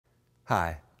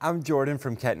Hi, I'm Jordan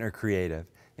from Kettner Creative.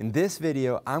 In this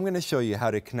video, I'm going to show you how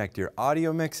to connect your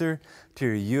audio mixer to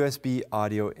your USB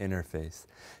audio interface.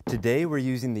 Today, we're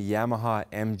using the Yamaha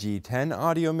MG10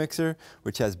 audio mixer,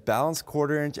 which has balanced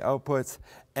 1/4 inch outputs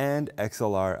and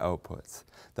XLR outputs.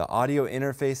 The audio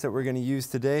interface that we're going to use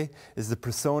today is the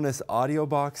PreSonus Audio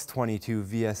Box 22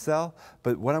 VSL,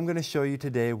 but what I'm going to show you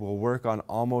today will work on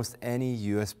almost any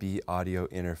USB audio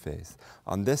interface.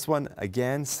 On this one,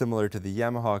 again, similar to the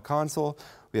Yamaha console,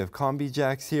 we have combi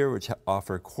jacks here which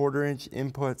offer 1/4 inch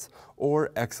inputs or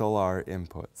XLR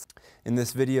inputs. In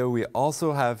this video, we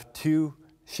also have two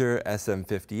Shure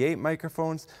SM58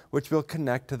 microphones, which will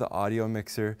connect to the audio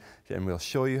mixer, and we'll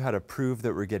show you how to prove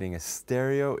that we're getting a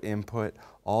stereo input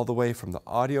all the way from the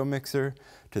audio mixer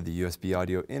to the USB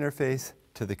audio interface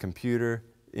to the computer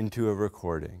into a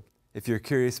recording. If you're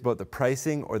curious about the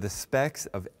pricing or the specs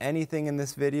of anything in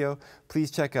this video,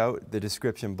 please check out the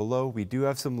description below. We do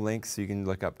have some links so you can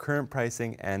look up current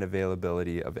pricing and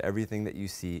availability of everything that you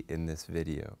see in this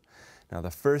video. Now, the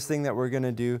first thing that we're going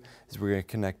to do is we're going to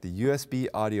connect the USB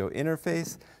audio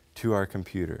interface to our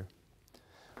computer.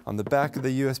 On the back of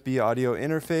the USB audio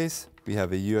interface, we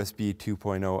have a USB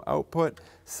 2.0 output.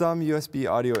 Some USB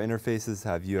audio interfaces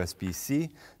have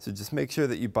USB-C, so just make sure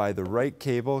that you buy the right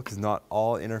cable because not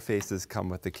all interfaces come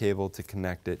with the cable to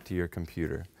connect it to your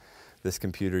computer. This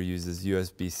computer uses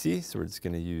USB-C, so we're just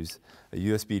going to use a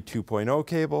USB 2.0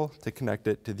 cable to connect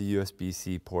it to the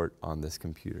USB-C port on this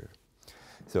computer.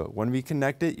 So when we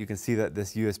connect it, you can see that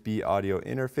this USB audio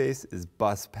interface is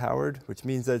bus powered, which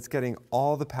means that it's getting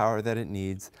all the power that it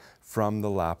needs from the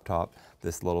laptop.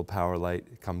 This little power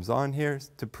light comes on here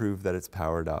to prove that it's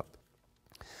powered up.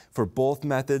 For both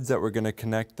methods that we're going to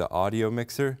connect the audio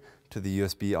mixer to the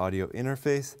USB audio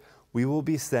interface, we will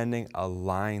be sending a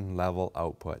line level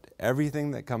output.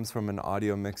 Everything that comes from an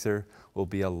audio mixer will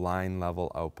be a line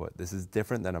level output. This is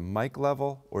different than a mic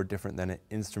level or different than an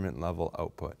instrument level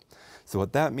output. So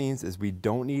what that means is we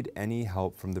don't need any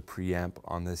help from the preamp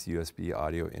on this USB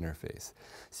audio interface.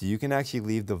 So you can actually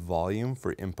leave the volume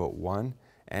for input 1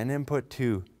 and input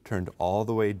 2 turned all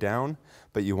the way down,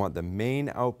 but you want the main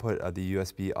output of the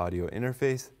USB audio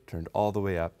interface turned all the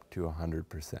way up to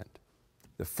 100%.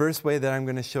 The first way that I'm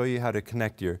going to show you how to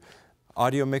connect your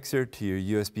audio mixer to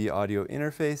your USB audio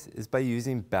interface is by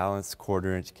using balanced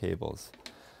 1/4 inch cables.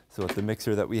 So with the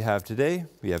mixer that we have today,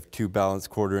 we have two balanced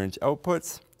 1/4 inch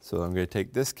outputs. So I'm going to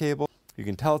take this cable. You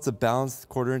can tell it's a balanced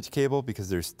 1/4 inch cable because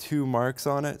there's two marks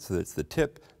on it. So it's the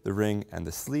tip, the ring, and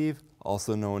the sleeve,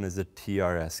 also known as a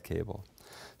TRS cable.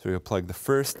 So we're going to plug the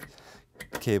first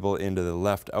cable into the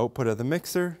left output of the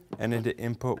mixer and into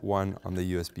input 1 on the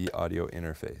USB audio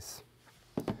interface.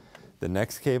 The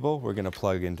next cable we're going to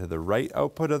plug into the right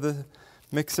output of the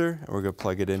mixer, and we're going to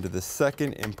plug it into the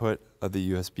second input of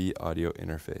the USB audio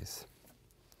interface.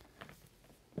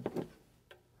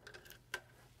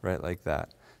 Right like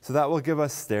that. So that will give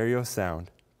us stereo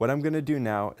sound. What I'm going to do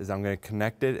now is I'm going to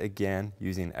connect it again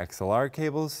using XLR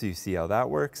cables so you see how that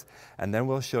works, and then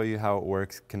we'll show you how it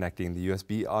works connecting the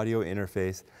USB audio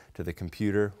interface to the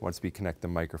computer once we connect the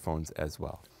microphones as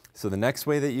well. So the next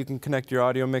way that you can connect your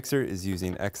audio mixer is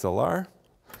using XLR.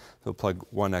 So plug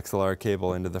one XLR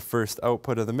cable into the first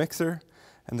output of the mixer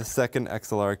and the second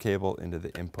XLR cable into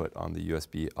the input on the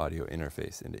USB audio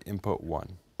interface, into input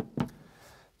 1.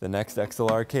 The next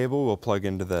XLR cable we'll plug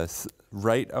into the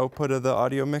right output of the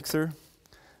audio mixer.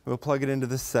 We'll plug it into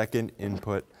the second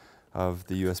input of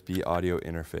the USB audio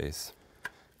interface.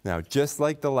 Now, just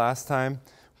like the last time,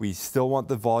 we still want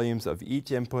the volumes of each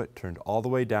input turned all the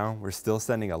way down. We're still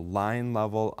sending a line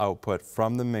level output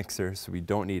from the mixer, so we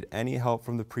don't need any help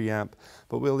from the preamp,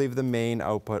 but we'll leave the main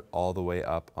output all the way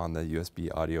up on the USB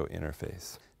audio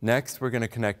interface. Next, we're going to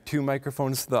connect two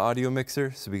microphones to the audio mixer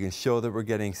so we can show that we're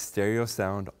getting stereo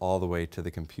sound all the way to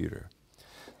the computer.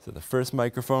 So the first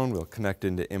microphone we'll connect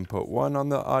into input 1 on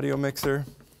the audio mixer,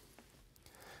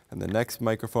 and the next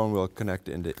microphone we'll connect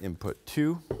into input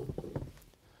 2.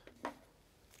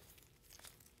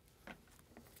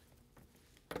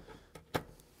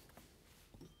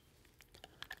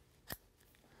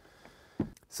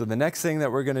 So the next thing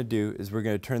that we're going to do is we're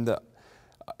going to turn the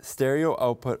stereo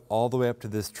output all the way up to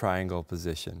this triangle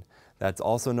position. That's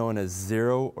also known as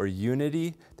 0 or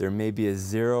unity. There may be a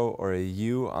 0 or a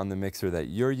U on the mixer that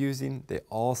you're using. They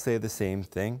all say the same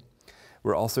thing.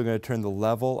 We're also going to turn the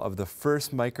level of the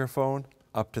first microphone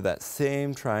up to that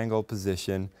same triangle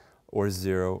position, or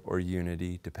 0 or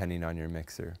unity, depending on your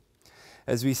mixer.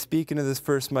 As we speak into this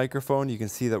first microphone, you can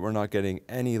see that we're not getting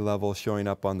any level showing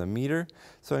up on the meter.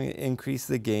 So I'm going to increase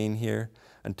the gain here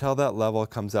until that level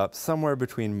comes up somewhere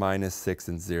between -6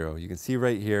 and 0. You can see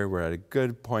right here, we're at a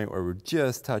good point where we're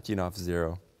just touching off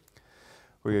 0.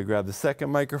 We're going to grab the second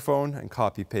microphone and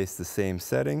copy paste the same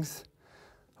settings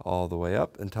all the way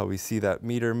up until we see that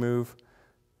meter move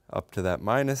up to that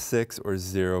 -6 or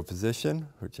 0 position,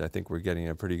 which I think we're getting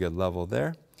a pretty good level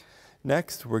there.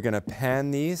 Next, we're going to pan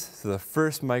these. So the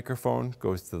first microphone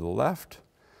goes to the left.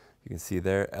 You can see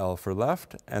there, L for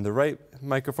left. And the right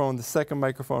microphone, the second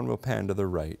microphone, will pan to the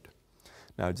right.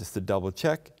 Now, just to double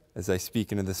check, as I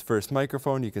speak into this first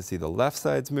microphone, you can see the left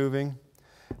side's moving.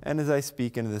 And as I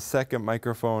speak into the second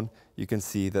microphone, you can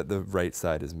see that the right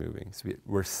side is moving. So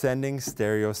we're sending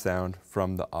stereo sound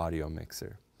from the audio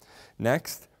mixer.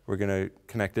 Next, we're going to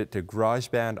connect it to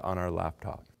Garageband on our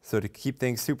laptop. So to keep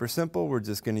things super simple, we're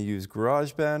just going to use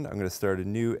Garageband. I'm going to start a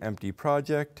new empty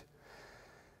project.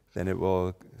 Then it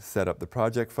will set up the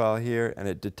project file here, and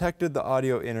it detected the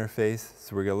audio interface.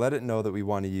 So we're going to let it know that we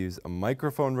want to use a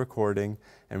microphone recording,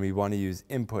 and we want to use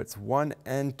inputs 1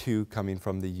 and 2 coming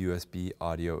from the USB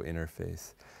audio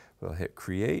interface. We'll hit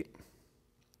create.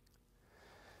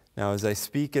 Now as I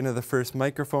speak into the first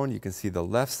microphone, you can see the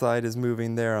left side is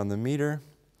moving there on the meter.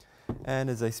 And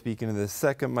as I speak into the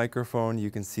second microphone,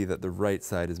 you can see that the right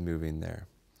side is moving there.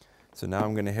 So now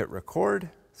I'm going to hit record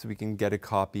so we can get a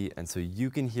copy and so you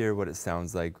can hear what it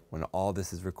sounds like when all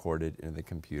this is recorded into the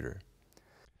computer.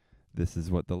 This is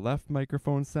what the left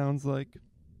microphone sounds like.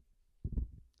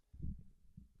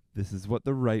 This is what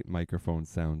the right microphone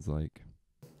sounds like.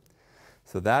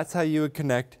 So that's how you would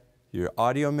connect your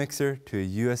audio mixer to a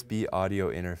USB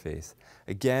audio interface.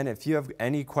 Again, if you have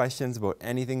any questions about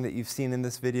anything that you've seen in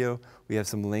this video, we have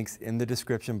some links in the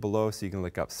description below so you can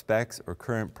look up specs or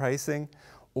current pricing.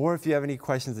 Or if you have any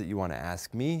questions that you want to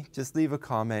ask me, just leave a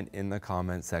comment in the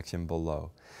comment section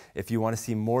below. If you want to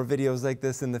see more videos like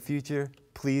this in the future,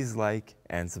 please like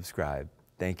and subscribe.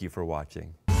 Thank you for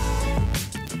watching.